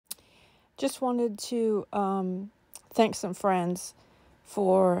Just wanted to thank some friends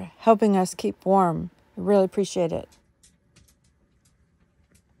for helping us keep warm. I really appreciate it.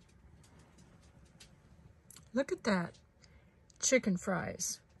 Look at that. Chicken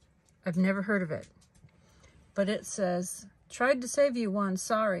fries. I've never heard of it. But it says, tried to save you one,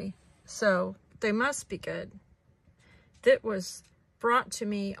 sorry. So they must be good. That was brought to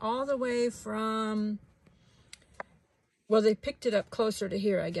me all the way from, well, they picked it up closer to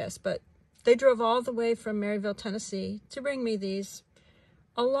here, I guess, but they drove all the way from Maryville, Tennessee to bring me these,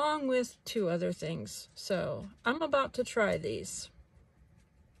 along with 2 other things. So I'm about to try these.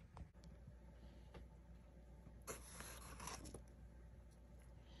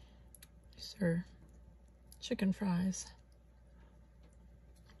 These are chicken fries.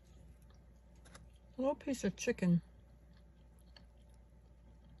 A little piece of chicken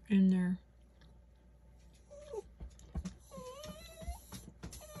in there.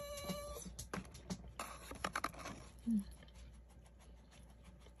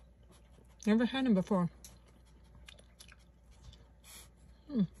 Never had them before.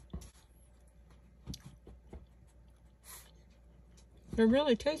 They're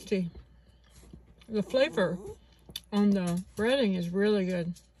really tasty. The flavor on the breading is really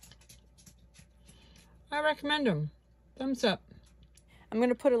good. I recommend them. Thumbs up. I'm going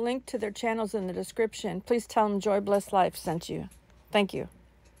to put a link to their channels in the description. Please tell them Joy Blessed Life sent you. Thank you.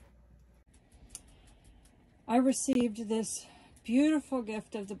 I received this beautiful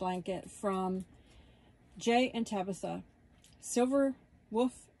gift of the blanket from Jay and Tabitha. Silver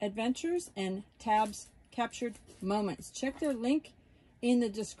Wolf Adventures and Tab's Captured Moments. Check their link in the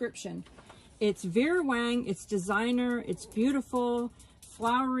description. It's Vera Wang, it's designer, it's beautiful,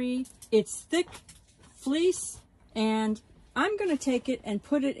 flowery, it's thick fleece, and I'm going to take it and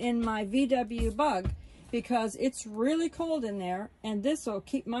put it in my VW Bug because it's really cold in there, and this will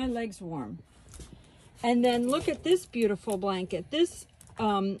keep my legs warm. And then look at this beautiful blanket. This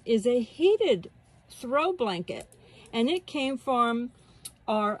is a heated throw blanket, and it came from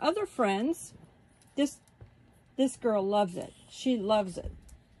our other friends. This girl loves it. She loves it.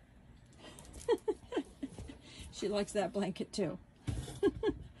 She likes that blanket too.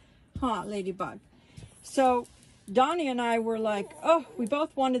 Huh, Ladybug. So Donnie and I were like, oh, we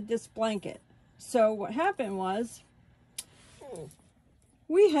both wanted this blanket. So what happened was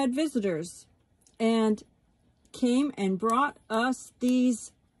we had visitors and came and brought us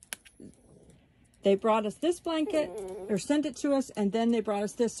these. They brought us this blanket, or sent it to us, and then they brought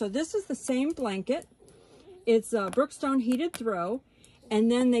us this. So this is the same blanket. It's a Brookstone heated throw. And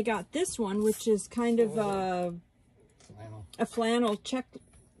then they got this one, which is kind of a flannel check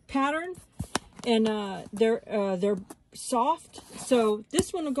pattern. And they're soft. So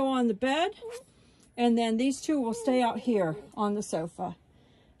this one will go on the bed. And then these 2 will stay out here on the sofa.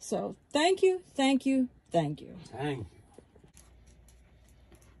 So thank you, thank you, thank you. Thank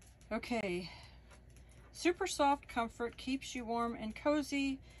you. Okay. Super soft comfort keeps you warm and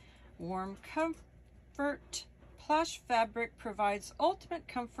cozy. Warm comfort plush fabric provides ultimate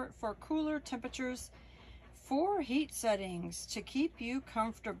comfort for cooler temperatures. 4 heat settings to keep you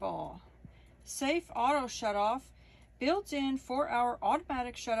comfortable. Safe auto shutoff. Built-in 4-hour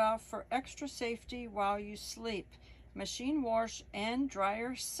automatic shutoff for extra safety while you sleep. Machine wash and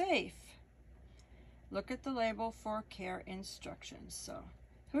dryer safe. Look at the label for care instructions. So,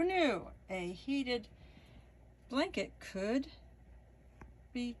 who knew a heated blanket could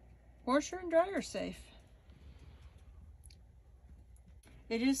be washer and dryer safe?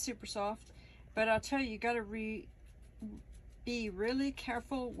 It is super soft, but I'll tell you, you got to be really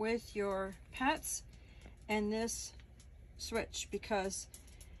careful with your pets and this switch, because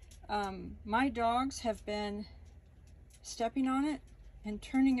my dogs have been stepping on it and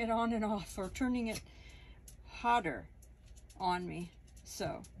turning it on and off, or turning it hotter on me.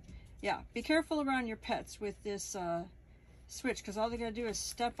 So yeah, be careful around your pets with this switch, because all they gotta do is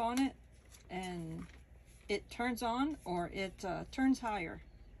step on it and it turns on, or it turns higher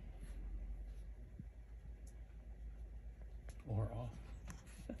Or off.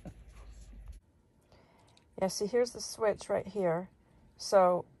 Yeah, see, here's the switch right here.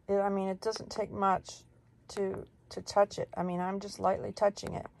 So I mean, it doesn't take much to touch it. I mean, I'm just lightly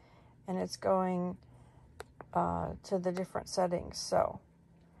touching it, and it's going to the different settings. So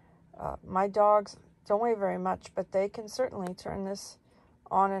my dogs don't weigh very much, but they can certainly turn this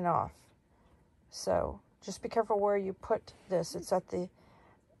on and off. So just be careful where you put this. It's at the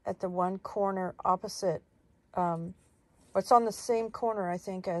one corner opposite. It's on the same corner, I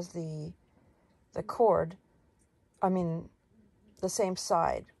think, as the cord. I mean, the same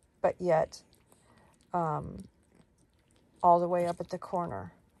side, but yet all the way up at the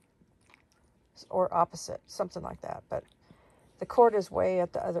corner. or opposite, something like that. But the cord is way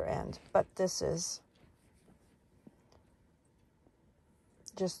at the other end, but this is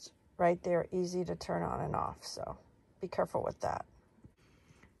just right there, easy to turn on and off. So be careful with that.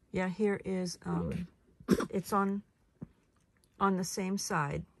 Yeah, here is, it's on the same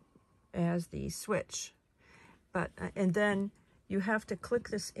side as the switch, but, and then you have to click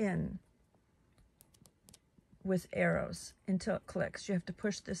this in with arrows until it clicks. You have to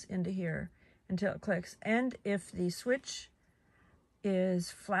push this into here until it clicks. And if the switch is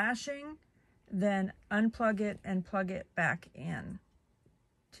flashing, then unplug it and plug it back in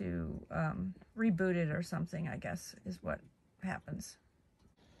to reboot it or something, I guess, is what happens.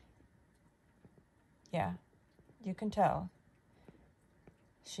 Yeah, you can tell.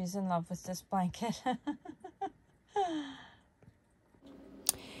 She's in love with this blanket.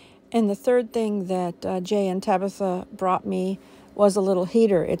 And the third thing that Jay and Tabitha brought me was a little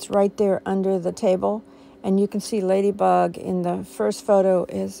heater. It's right there under the table. And you can see Ladybug in the first photo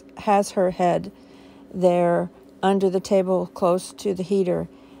has her head there under the table close to the heater.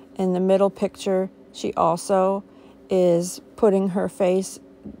 In the middle picture, she also is putting her face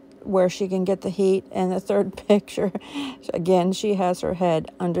where she can get the heat. And the third picture, again, she has her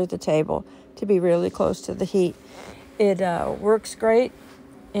head under the table to be really close to the heat. It works great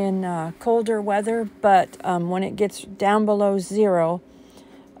in colder weather, but when it gets down below 0,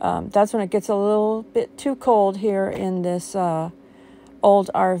 that's when it gets a little bit too cold here in this old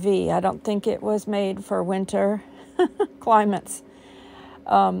RV. I don't think it was made for winter climates.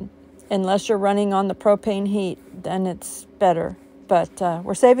 Unless you're running on the propane heat, then it's better. But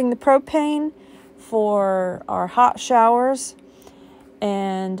we're saving the propane for our hot showers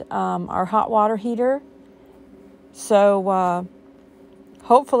and our hot water heater. So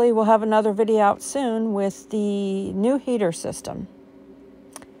hopefully we'll have another video out soon with the new heater system.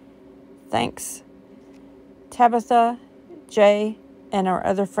 Thanks, Tabitha, Jay, and our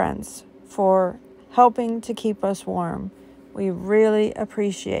other friends for helping to keep us warm. We really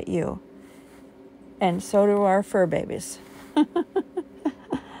appreciate you. And so do our fur babies.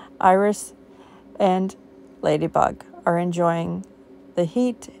 Iris and Ladybug are enjoying the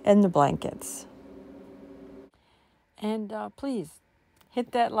heat and the blankets. And please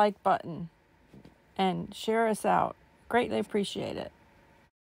hit that like button and share us out. Greatly appreciate it.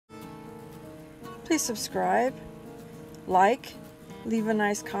 Please subscribe, like, leave a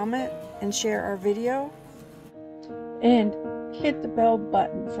nice comment, and share our video. And hit the bell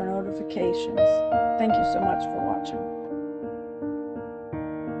button for notifications. Thank you so much for watching.